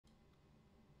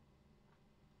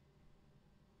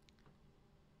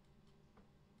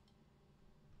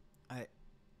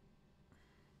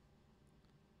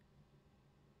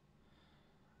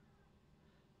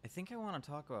I think I want to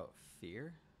talk about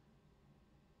fear.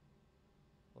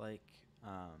 Like,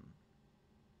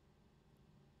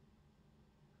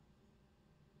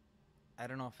 I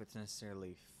don't know if it's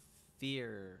necessarily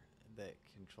fear that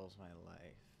controls my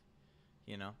life.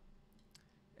 You know,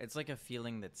 it's like a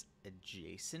feeling that's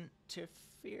adjacent to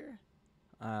fear.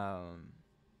 Um,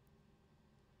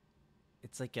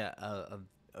 it's like a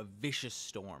vicious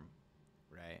storm,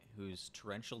 right? Whose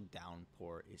torrential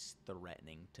downpour is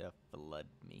threatening to flood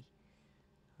me.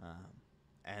 Um,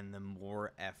 and the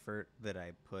more effort that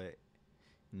I put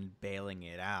in bailing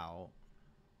it out,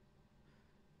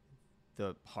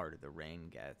 the harder the rain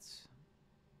gets.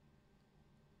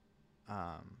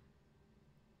 Um,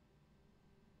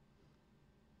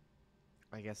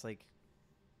 I guess like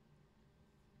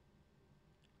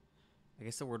I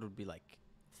guess the word would be like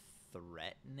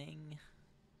threatening.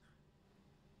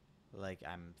 Like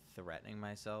I'm threatening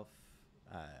myself,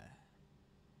 uh,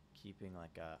 keeping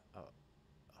like a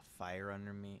fire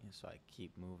under me, so I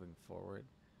keep moving forward.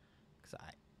 Cause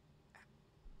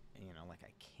like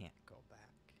I can't go back.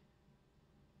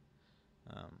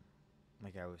 Um,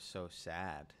 like I was so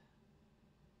sad,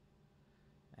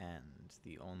 and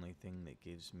the only thing that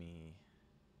gives me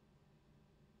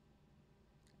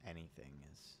anything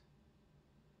is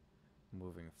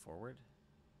moving forward.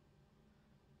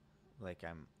 Like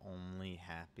I'm only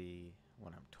happy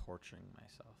when I'm torturing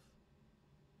myself.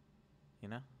 You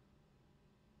know?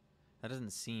 That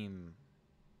doesn't seem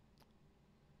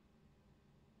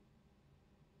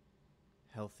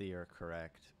healthy or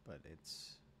correct, but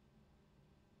it's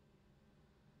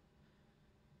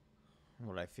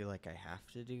what I feel like I have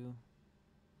to do.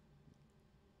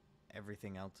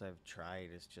 Everything else I've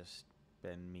tried has just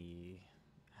been me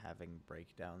having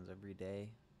breakdowns every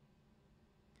day.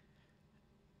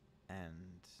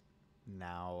 And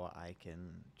now I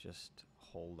can just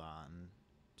hold on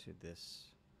to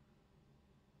this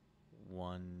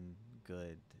one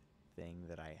good thing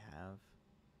that I have.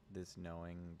 This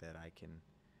knowing that I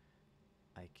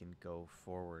can go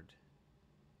forward,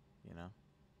 you know?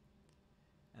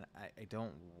 And I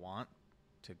don't want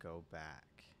to go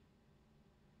back,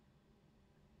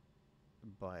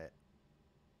 but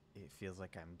it feels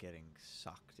like I'm getting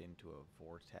sucked into a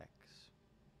vortex,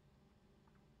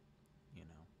 you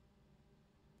know?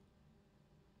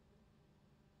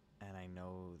 And I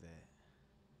know that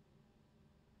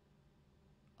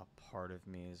a part of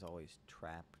me is always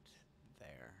trapped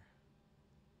there.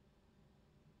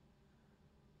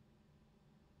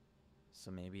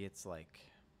 So maybe it's like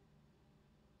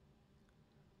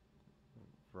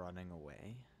running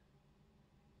away.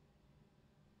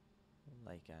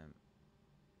 Like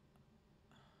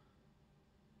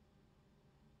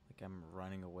I'm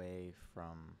running away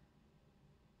from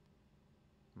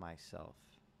myself.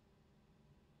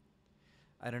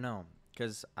 I don't know,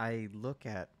 cuz I look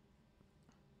at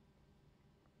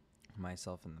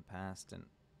myself in the past,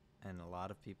 and a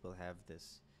lot of people have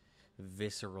this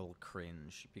visceral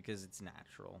cringe because it's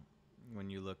natural. When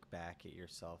you look back at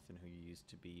yourself and who you used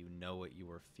to be, you know what you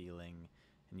were feeling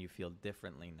and you feel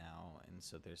differently now, and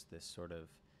so there's this sort of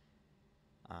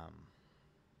um,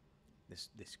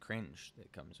 this cringe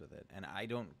that comes with it. And I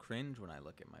don't cringe when I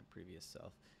look at my previous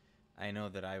self. I know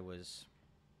that I was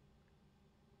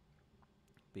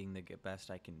being the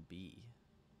best I can be,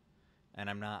 and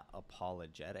I'm not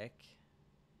apologetic.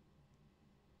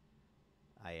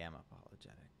 I am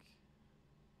apologetic.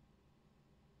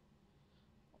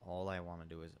 All I want to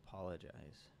do is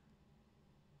apologize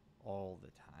all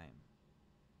the time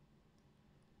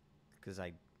because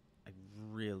I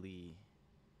really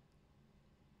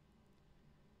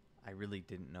I really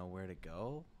didn't know where to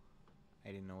go. I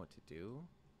didn't know what to do.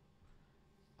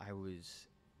 I was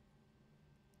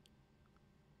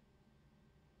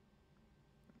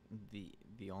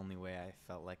the only way I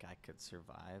felt like I could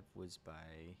survive was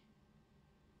by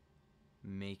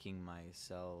making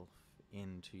myself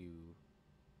into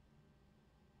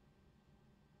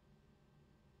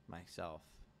myself.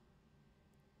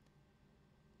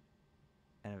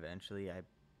 And eventually I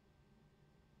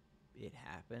it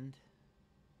happened.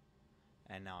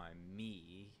 And now I'm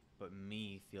me, but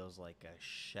me feels like a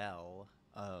shell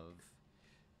of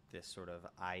this sort of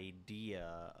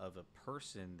idea of a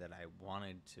person that I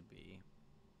wanted to be,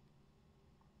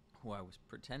 who I was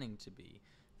pretending to be,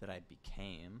 that I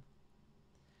became.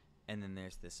 And then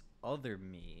there's this other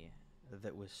me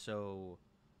that was so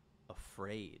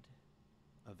afraid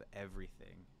of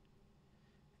everything.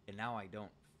 And now I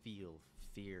don't feel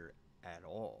fear at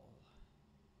all.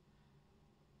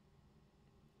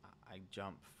 I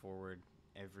jump forward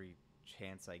every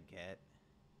chance I get.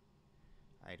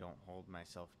 I don't hold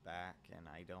myself back and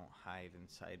I don't hide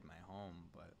inside my home,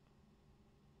 but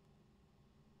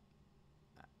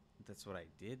that's what I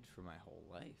did for my whole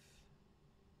life.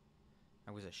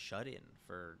 I was a shut-in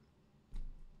for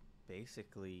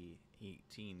basically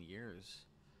 18 years.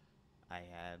 I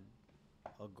had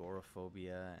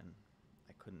agoraphobia and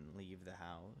I couldn't leave the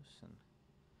house, and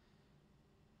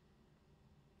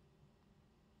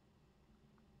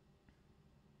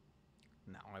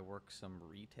now I work some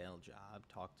retail job,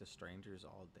 talk to strangers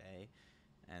all day,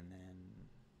 and then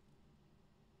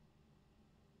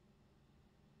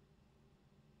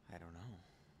I don't know.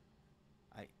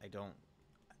 I don't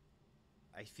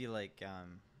I feel like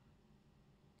I'm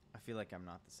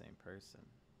not the same person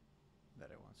that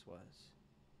I once was.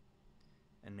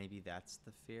 And maybe that's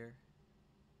the fear,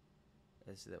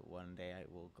 is that one day I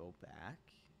will go back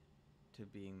to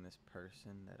being this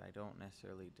person that I don't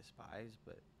necessarily despise,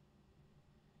 but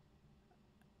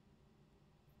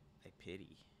I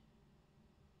pity,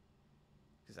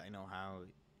 because I know how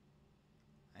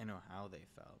they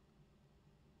felt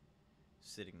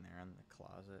sitting there in the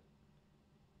closet.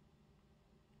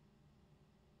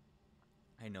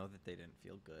 I know that they didn't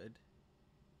feel good,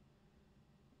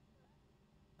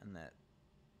 and that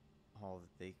all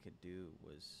that they could do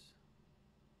was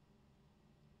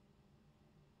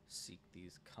seek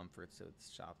these comforts that would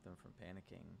stop them from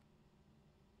panicking.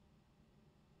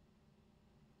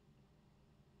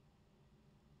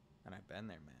 And I've been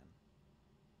there, man.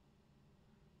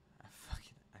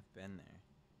 I've been there.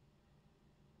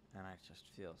 And I just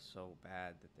feel so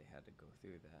bad that they had to go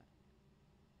through that.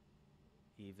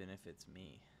 Even if it's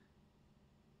me.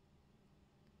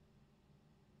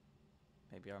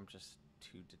 Maybe I'm just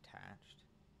too detached.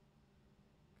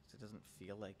 Because it doesn't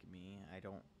feel like me.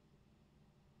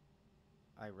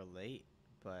 I relate,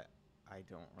 but I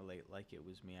don't relate like it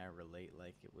was me. I relate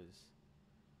like it was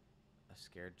a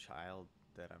scared child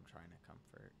that I'm trying to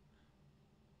comfort.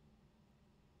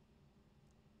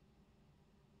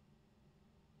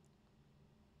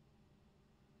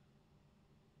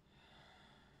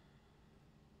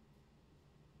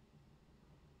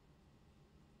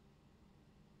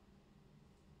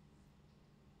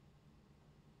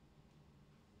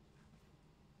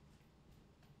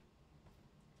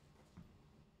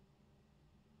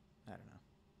 I don't know.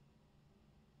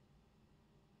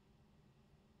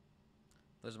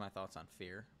 Those are my thoughts on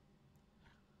fear.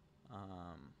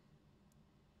 Um,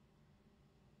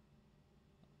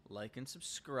 like and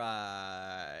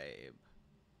subscribe.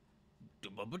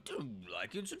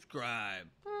 Like and subscribe.